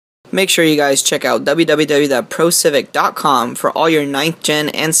make sure you guys check out www.procivic.com for all your 9th gen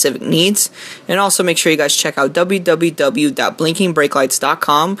and Civic needs. And also make sure you guys check out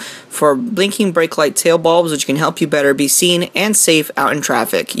www.blinkingbrakelights.com for blinking brake light tail bulbs, which can help you better be seen and safe out in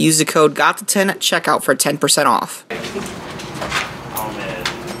traffic. Use the code GOT10 at checkout for 10% off. Oh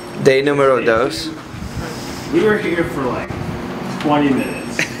man. Day numero dos. We were here for like 20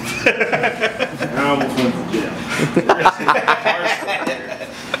 minutes. And I almost went to jail.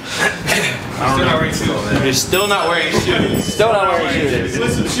 You're still not wearing shoes. Still not wearing shoes.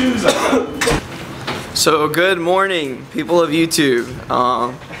 Put some shoes on. So good morning, people of YouTube.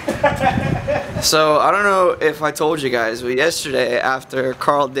 So I don't know if I told you guys, but yesterday after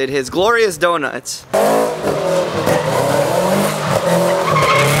Carl did his glorious donuts,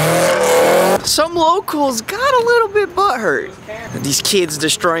 some locals got a little bit butthurt. These kids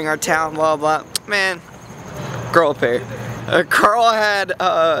destroying our town, blah blah. Man, grow up here. Carl had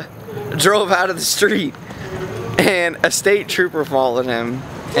drove out of the street, and a state trooper followed him,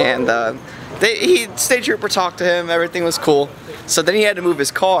 and state trooper talked to him. Everything was cool. So then he had to move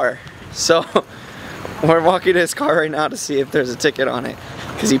his car. So we're walking to his car right now to see if there's a ticket on it,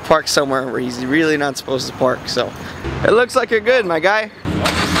 because he parked somewhere where he's really not supposed to park. So it looks like you're good, my guy.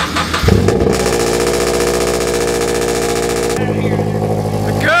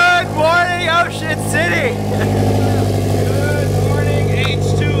 Good morning, Ocean City. Good morning,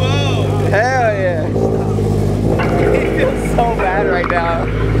 H2O. Hell yeah. He feels so bad right now.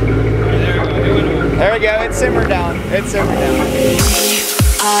 There we go. It simmered down. It simmered down.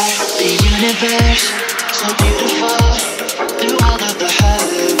 The universe, so beautiful. Through all of the hurt,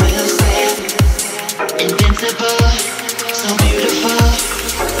 we'll stand invincible, so beautiful.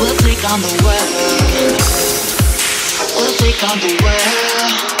 We'll take on the world. We'll take on the world.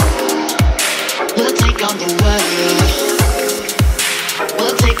 We'll take on the world.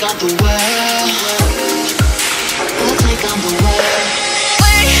 We'll take on the world. We'll take on the world.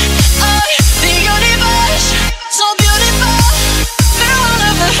 We are the universe, so beautiful. Through all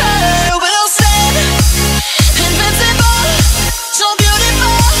of the hurt, we'll stand invincible, so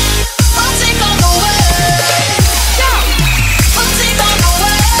beautiful. We'll take on the world. We'll take on the world.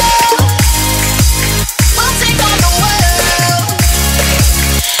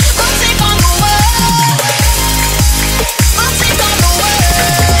 We'll take on the world. We'll take on the world. We'll take on the world.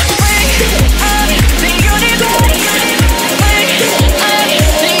 We are the universe. We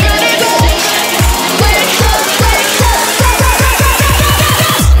are the universe.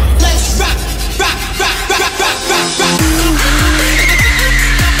 Let's rock, rock, rock,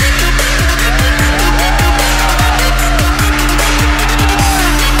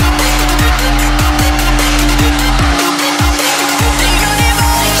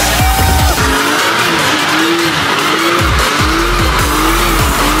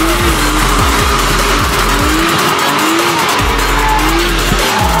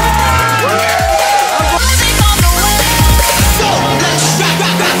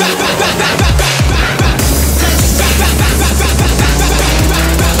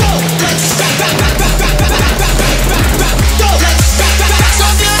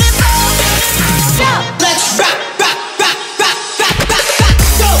 rock,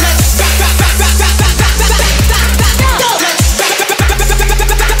 rock,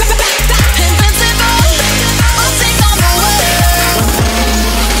 rock,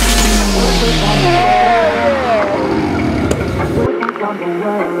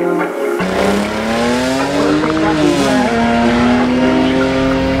 rock.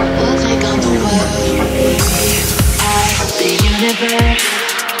 We'll take on the world. The universe,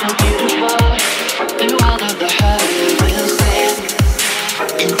 so beautiful. Through all of the hurt, we'll stand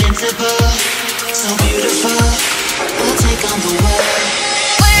invincible, so beautiful. We'll take on the world.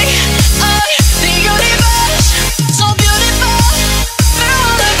 We are the universe, so beautiful. Through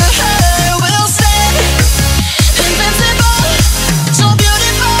all of the hurt, we'll stand invincible, so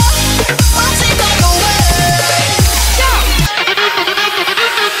beautiful. We'll take on the world.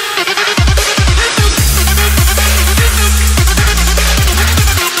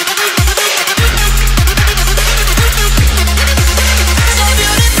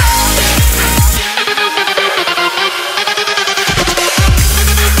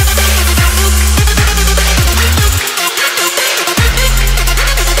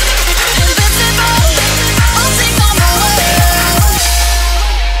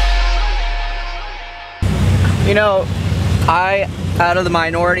 You know, I, out of the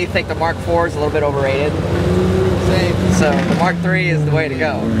minority, think the Mark IV is a little bit overrated. Same. So the Mark III is the way to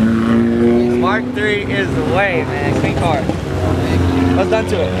go. The Mark III is the way, man. Clean car. What's done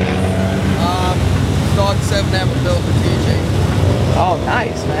to it? Stock 7 amp built for TJ. Oh,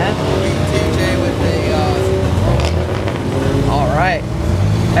 nice, man. TJ with the All right.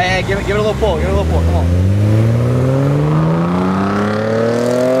 Hey, give it a little pull. Give it a little pull. Come on.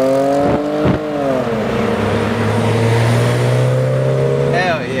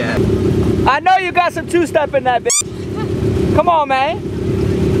 Hell yeah. I know you got some two-step in that bitch. Come on, man.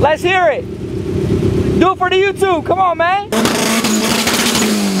 Let's hear it. Do it for the YouTube. Come on, man.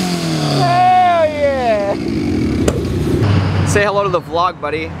 Hell yeah. Say hello to the vlog,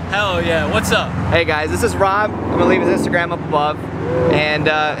 buddy. Hell yeah, what's up? Hey guys, this is Rob. I'm gonna leave his Instagram up above. And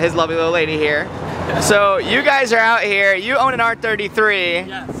his lovely little lady here. So you guys are out here, you own an R33.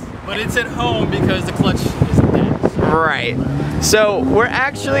 Yes, but it's at home because the clutch isn't dead. Right. So we're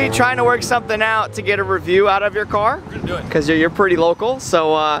actually trying to work something out to get a review out of your car. We're gonna do it. Because you're pretty local,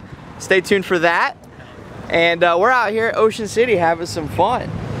 so stay tuned for that. And we're out here at Ocean City having some fun.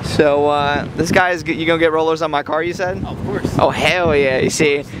 So this guy's, you gonna get rollers on my car, you said? Oh, of course. Oh, hell yeah, you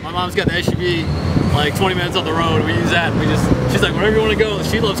see. My mom's got the SUV like 20 minutes up the road. We use that and we just, she's like, wherever you want to go.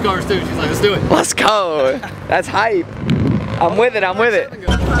 She loves cars too. She's like, let's do it. Let's go. That's hype. I'm with it, I'm with it.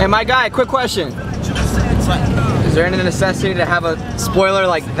 Hey, my guy, quick question. Is there any necessity to have a spoiler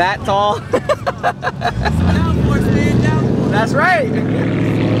like that tall? That's right.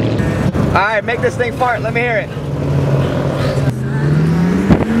 All right, make this thing fart. Let me hear it.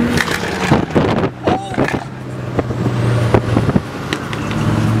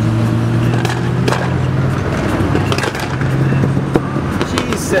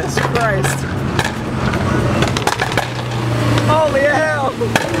 Jesus Christ. Holy hell.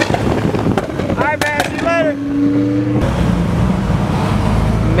 Alright, man, see you later.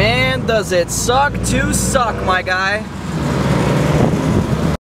 Man, does it suck to suck, my guy.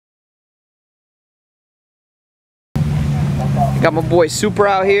 Got my boy Super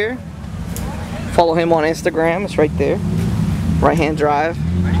out here. Follow him on Instagram, it's right there. Right hand drive.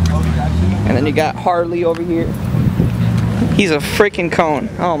 And then you got Harley over here. He's a freaking cone.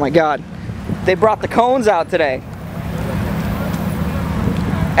 Oh my god. They brought the cones out today.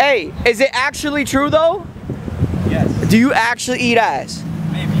 Hey, is it actually true though? Yes. Do you actually eat ass?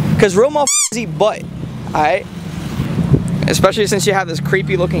 Maybe. Because real motherfuckers eat butt. Alright? Especially since you have this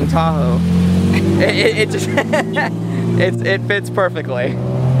creepy looking Tahoe. It just it fits perfectly.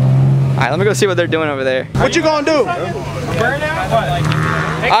 Alright, let me go see what they're doing over there. What you gonna do?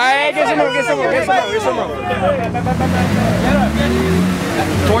 Alright, get some more, get some more, get some more, get some more.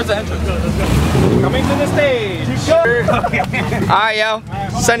 Towards the entrance. Coming to the stage. Alright, yo.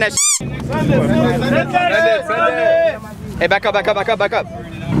 Send that Send it. Hey, back up, back up, back up, back up.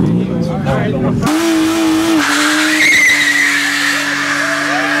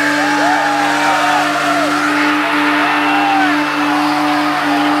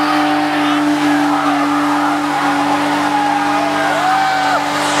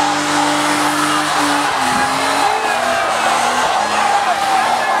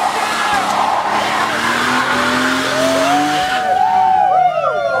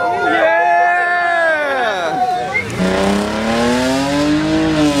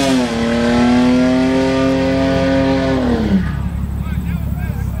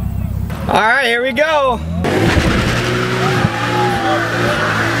 Alright, here we go. Look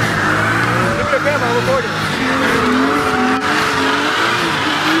at the camera, I'm recording.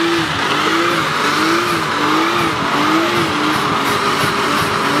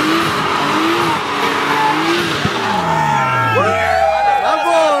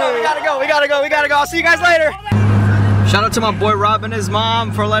 We gotta go. I'll see you guys later. Shout out to my boy Rob and his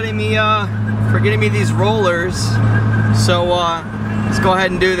mom for letting me, for getting me these rollers. So, let's go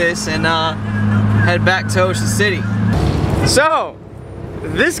ahead and do this and head back to Ocean City. So,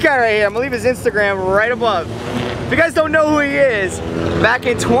 this guy right here, I'm gonna leave his Instagram right above. If you guys don't know who he is, back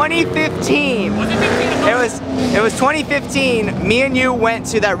in 2015, it was 2015, me and you went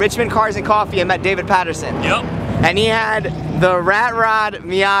to that Richmond Cars and Coffee and met David Patterson. Yep. And he had the Rat Rod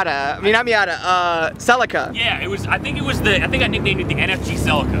Miata, I mean not Miata, Celica. Yeah, it was, I think I nicknamed it the NFG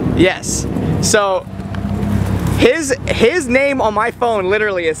Celica. Yes. So, his name on my phone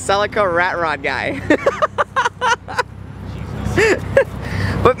literally is Celica Rat Rod Guy.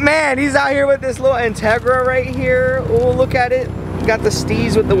 But man, he's out here with this little Integra right here. Oh, look at it. Got the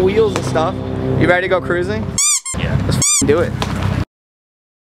steez with the wheels and stuff. You ready to go cruising? Yeah. Let's do it.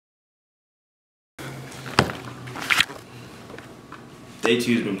 Day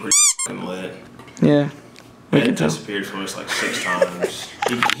 2's been pretty lit. Yeah. Ben disappeared from us like 6 times.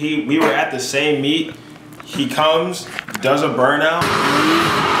 We were at the same meet. He comes, does a burnout,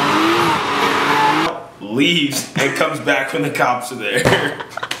 leaves, and comes back when the cops are there.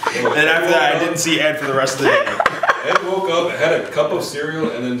 And after that, I didn't see Ed for the rest of the day. Ed woke up, had a cup of cereal,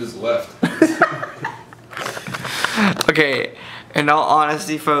 and then just left. Okay, in all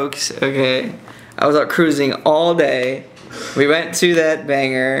honesty, folks, okay, I was out cruising all day. We went to that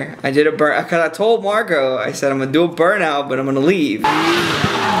banger. I did a burn, because I told Marco, I said I'm gonna do a burnout, but I'm gonna leave. We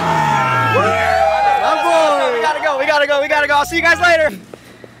gotta go. I'll see you guys later.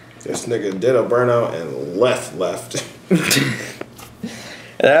 This nigga did a burnout and left.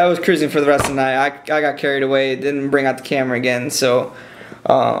 I was cruising for the rest of the night. I got carried away, didn't bring out the camera again, so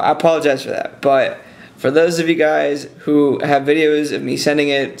I apologize for that. But for those of you guys who have videos of me send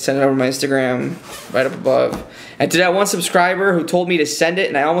it over to my Instagram right up above. And to that one subscriber who told me to send it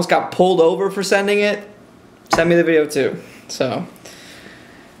and I almost got pulled over for sending it, send me the video too. So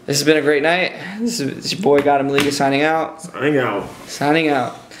this has been a great night. This is your boy Got Him Liga signing out. Signing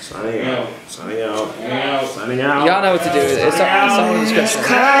out. Y'all know what to do. It's all in the description.